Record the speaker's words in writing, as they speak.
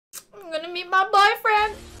I'm gonna meet my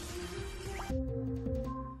boyfriend.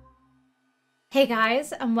 Hey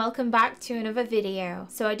guys, and welcome back to another video.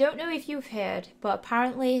 So I don't know if you've heard, but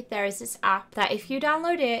apparently there is this app that if you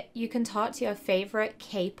download it, you can talk to your favorite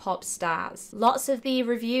K-pop stars. Lots of the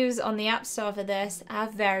reviews on the App Store for this are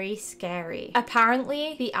very scary.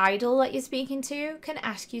 Apparently, the idol that you're speaking to can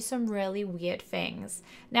ask you some really weird things.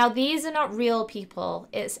 Now, these are not real people.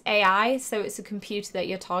 It's AI, so it's a computer that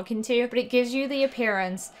you're talking to, but it gives you the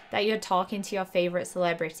appearance that you're talking to your favorite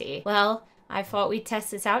celebrity. Well, I thought we'd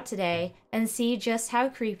test this out today and see just how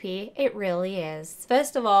creepy it really is.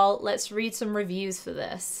 First of all, let's read some reviews for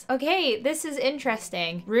this. Okay, this is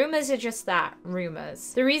interesting. Rumors are just that,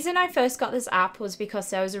 rumors. The reason I first got this app was because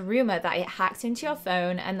there was a rumor that it hacked into your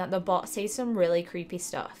phone and that the bot says some really creepy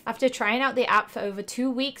stuff. After trying out the app for over 2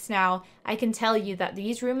 weeks now, I can tell you that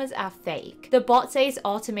these rumors are fake. The bot says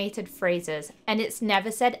automated phrases, and it's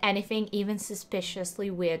never said anything even suspiciously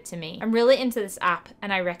weird to me. I'm really into this app,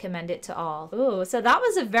 and I recommend it to all. Ooh, so that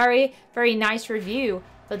was a very nice review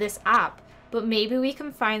for this app, but maybe we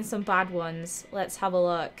can find some bad ones. Let's have a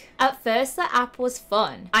look. At first, the app was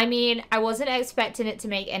fun. I mean, I wasn't expecting it to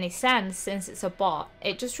make any sense since it's a bot.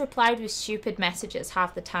 It just replied with stupid messages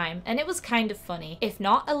half the time, and it was kind of funny, if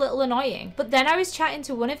not a little annoying. But then I was chatting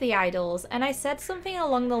to one of the idols, and I said something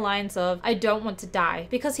along the lines of, I don't want to die,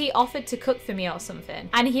 because he offered to cook for me or something.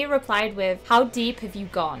 And he replied with, how deep have you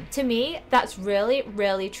gone? To me, that's really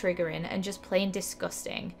triggering and just plain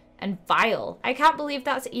disgusting. And vile. I can't believe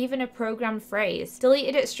that's even a programmed phrase.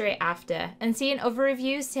 Deleted it straight after, and seeing other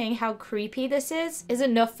reviews saying how creepy this is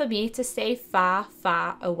enough for me to stay far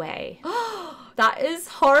away. That is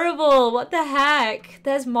horrible. What the heck?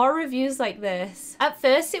 There's more reviews like this. At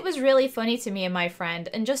first, it was really funny to me and my friend,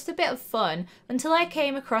 and just a bit of fun, until I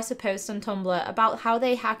came across a post on Tumblr about how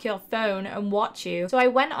they hack your phone and watch you. So I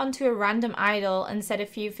went onto a random idol and said a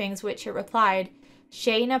few things, which it replied,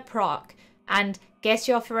 Shayna Proc, and guess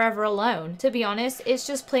you're forever alone. To be honest, it's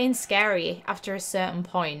just plain scary after a certain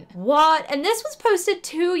point. What? And this was posted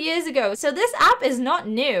 2 years ago, so this app is not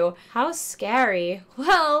new. How scary.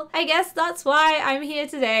 Well, I guess that's why I'm here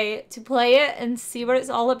today, to play it and see what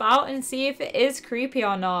it's all about and see if it is creepy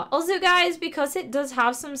or not. Also guys, because it does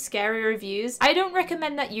have some scary reviews, I don't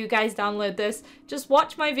recommend that you guys download this. Just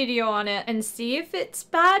watch my video on it and see if it's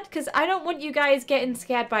bad, because I don't want you guys getting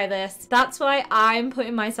scared by this. That's why I'm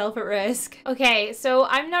putting myself at risk. Okay, so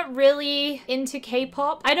I'm not really into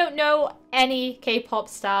K-pop. I don't know any K-pop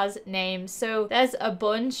stars' names, so there's a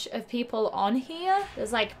bunch of people on here.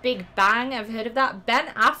 There's like Big Bang, I've heard of that. Ben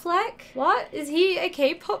Affleck? What? Is he a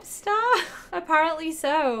K-pop star? Apparently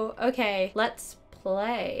so. Okay, let's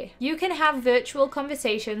play. You can have virtual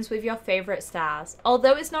conversations with your favorite stars.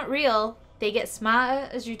 Although it's not real, they get smarter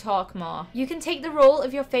as you talk more. You can take the role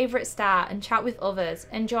of your favorite star and chat with others,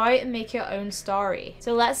 enjoy and make your own story.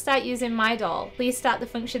 So let's start using Mydol. Please start the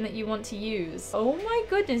function that you want to use. Oh my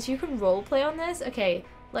goodness, you can roleplay on this? Okay,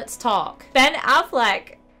 let's talk. Ben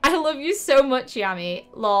Affleck. I love you so much, Yammy.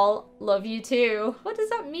 Lol, love you too. What does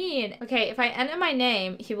that mean? Okay, if I enter my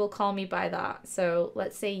name, he will call me by that. So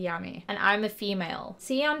let's say Yammy. And I'm a female.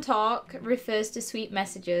 See on talk refers to sweet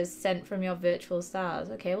messages sent from your virtual stars.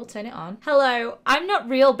 Okay, we'll turn it on. Hello, I'm not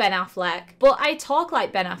real Ben Affleck, but I talk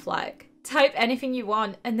like Ben Affleck. Type anything you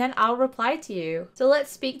want and then I'll reply to you. So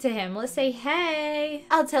let's speak to him. Let's say, hey.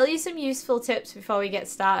 I'll tell you some useful tips before we get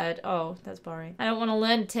started. Oh, that's boring. I don't want to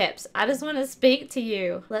learn tips. I just want to speak to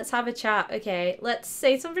you. Let's have a chat. Okay, let's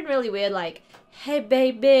say something really weird like, hey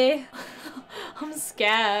baby. I'm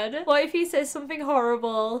scared. What if he says something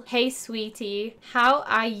horrible? Hey sweetie, how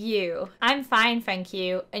are you? I'm fine, thank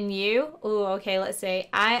you. And you? Oh, okay, let's say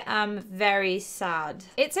I am very sad.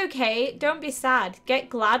 It's okay, don't be sad. Get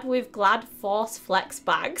glad with glad force flex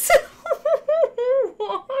bags.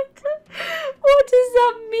 What? What does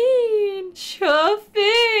that mean? Sure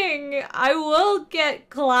thing. I will get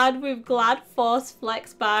glad with glad force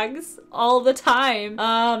flex bags all the time.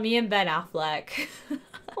 Me and Ben Affleck.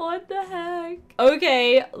 What the heck?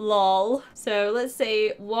 Okay, lol. So let's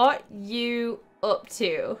say what you up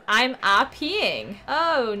to. I'm RPing.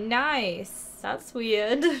 Oh, nice. That's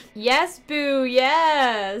weird. Yes, boo,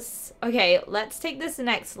 yes. Okay, let's take this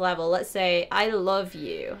next level. Let's say, I love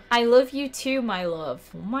you. I love you too, my love.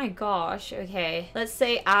 Oh my gosh, okay. Let's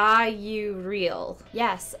say, are you real?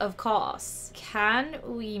 Yes, of course. Can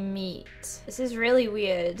we meet? This is really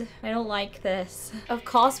weird. I don't like this. Of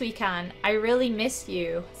course we can. I really miss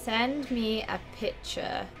you. Send me a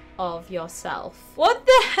picture of yourself. What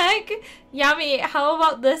the heck? Yammy, how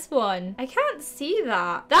about this one? I can't see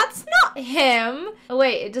that. That's not him. Oh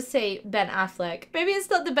wait, it does say Ben Affleck. Maybe it's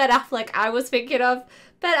not the Ben Affleck I was thinking of.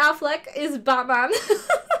 Ben Affleck is Batman.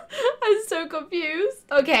 I'm so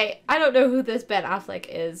confused. Okay, I don't know who this Ben Affleck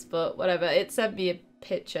is, but whatever. It sent me a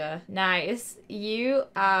picture. Nice. You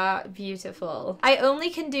are beautiful. I only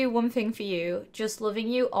can do one thing for you, just loving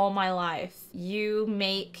you all my life. You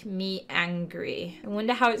make me angry. I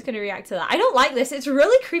wonder how it's going to react to that. I don't like this. It's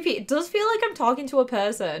really creepy. It does feel like I'm talking to a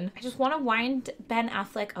person. I just want to wind Ben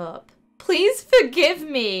Affleck up. Please forgive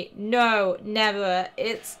me. No, never.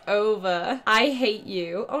 It's over. I hate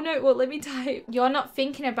you. Oh no, well, let me type. You're not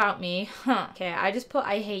thinking about me. Huh. Okay, I just put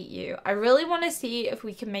I hate you. I really want to see if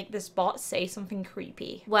we can make this bot say something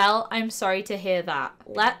creepy. Well, I'm sorry to hear that.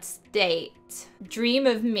 Let's date. Dream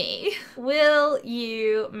of me. Will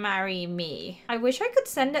you marry me? I wish I could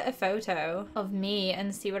send it a photo of me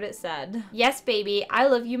and see what it said. Yes, baby. I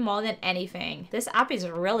love you more than anything. This app is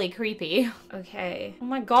really creepy. Okay. Oh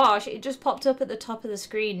my gosh. It just popped up at the top of the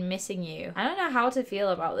screen, missing you. I don't know how to feel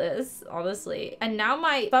about this, honestly. And now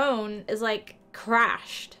my phone is like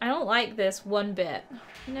crashed. I don't like this one bit.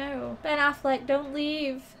 No. Ben Affleck, don't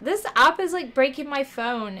leave. This app is like breaking my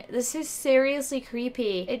phone. This is seriously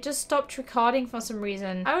creepy. It just stopped recording for some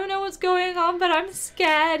reason. I don't know what's going on, but I'm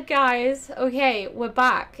scared, guys. Okay, we're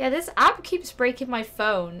back. Yeah, this app keeps breaking my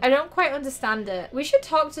phone. I don't quite understand it. We should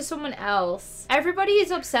talk to someone else. Everybody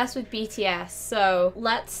is obsessed with BTS, so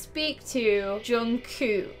let's speak to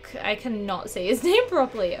Jungkook. I cannot say his name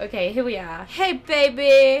properly. Okay, here we are. Hey,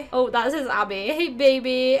 baby. Oh, that says Abby. Hey,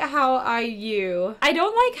 baby. How are you? I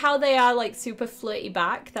don't like how they are like super flirty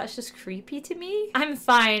back. That's just creepy to me. I'm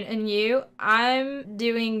fine, and you? I'm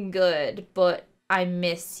doing good, but I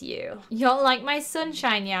miss you. You're like my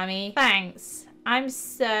sunshine, Yammy. Thanks. I'm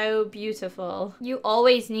so beautiful. You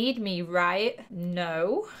always need me, right?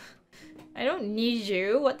 No. I don't need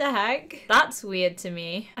you. What the heck? That's weird to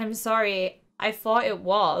me. I'm sorry. I thought it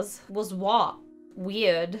was. Was what?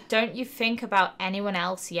 Weird. Don't you think about anyone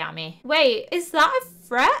else, Yammy? Wait, is that a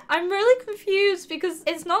threat? I'm really confused because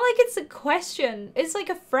it's not like it's a question. It's like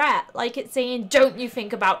a threat. Like it's saying, don't you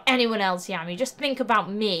think about anyone else, Yammy. Just think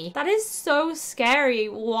about me. That is so scary.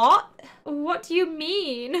 What? What do you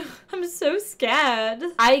mean? I'm so scared.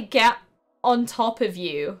 I get on top of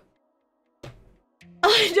you.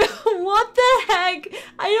 I don't, what the heck?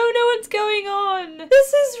 I don't know what's going on.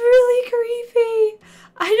 This is really creepy.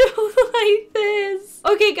 I don't like this.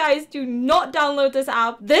 Okay, guys, do not download this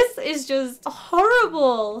app. This is just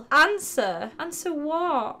horrible. Answer. Answer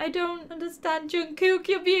what? I don't understand, Jungkook.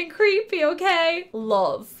 You're being creepy, okay?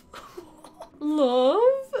 Love.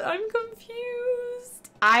 Love? I'm confused.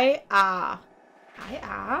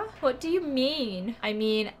 What do you mean? I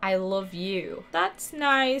mean, I love you. That's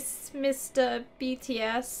nice, Mr.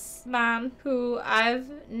 BTS man, who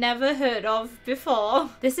I've never heard of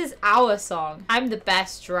before. This is our song. I'm the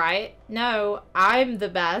best, right? No, I'm the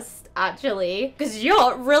best, actually, because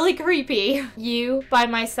you're really creepy. You, by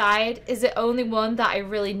my side, is the only one that I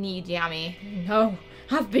really need, Yammy. No,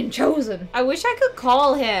 I've been chosen. I wish I could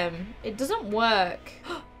call him. It doesn't work.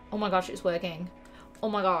 Oh my gosh, it's working. Oh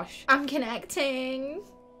my gosh. I'm connecting.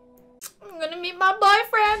 I'm gonna meet my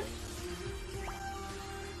boyfriend.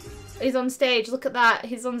 He's on stage. Look at that.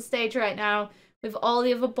 He's on stage right now with all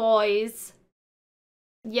the other boys.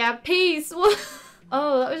 Yeah, peace.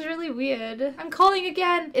 Oh, that was really weird. I'm calling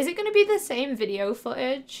again. Is it gonna be the same video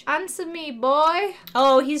footage? Answer me, boy.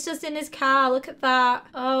 Oh, he's just in his car. Look at that.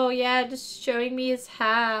 Oh, yeah, just showing me his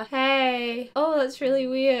hair. Hey. Oh, that's really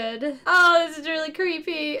weird. Oh, this is really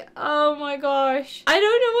creepy. Oh my gosh. I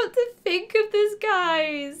don't know what to think of this,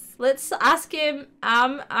 guys. Let's ask him,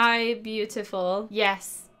 am I beautiful?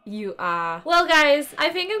 Yes. You are. Well, guys, I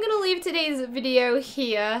think I'm gonna leave today's video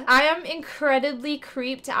here. I am incredibly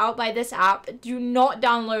creeped out by this app. Do not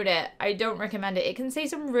download it. I don't recommend it. It can say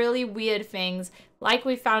some really weird things, like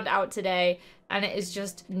we found out today, and it is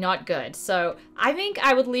just not good. So I think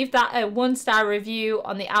I would leave that a 1-star review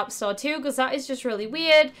on the App Store too, because that is just really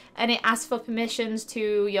weird, and it asks for permissions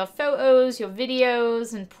to your photos, your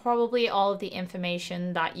videos, and probably all of the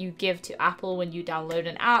information that you give to Apple when you download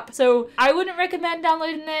an app. So I wouldn't recommend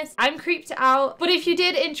downloading this. I'm creeped out. But if you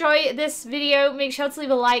did enjoy this video, make sure to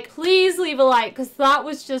leave a like. Please leave a like, because that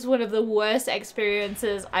was just one of the worst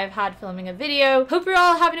experiences I've had filming a video. Hope you're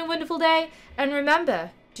all having a wonderful day, and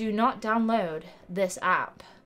remember, do not download this app.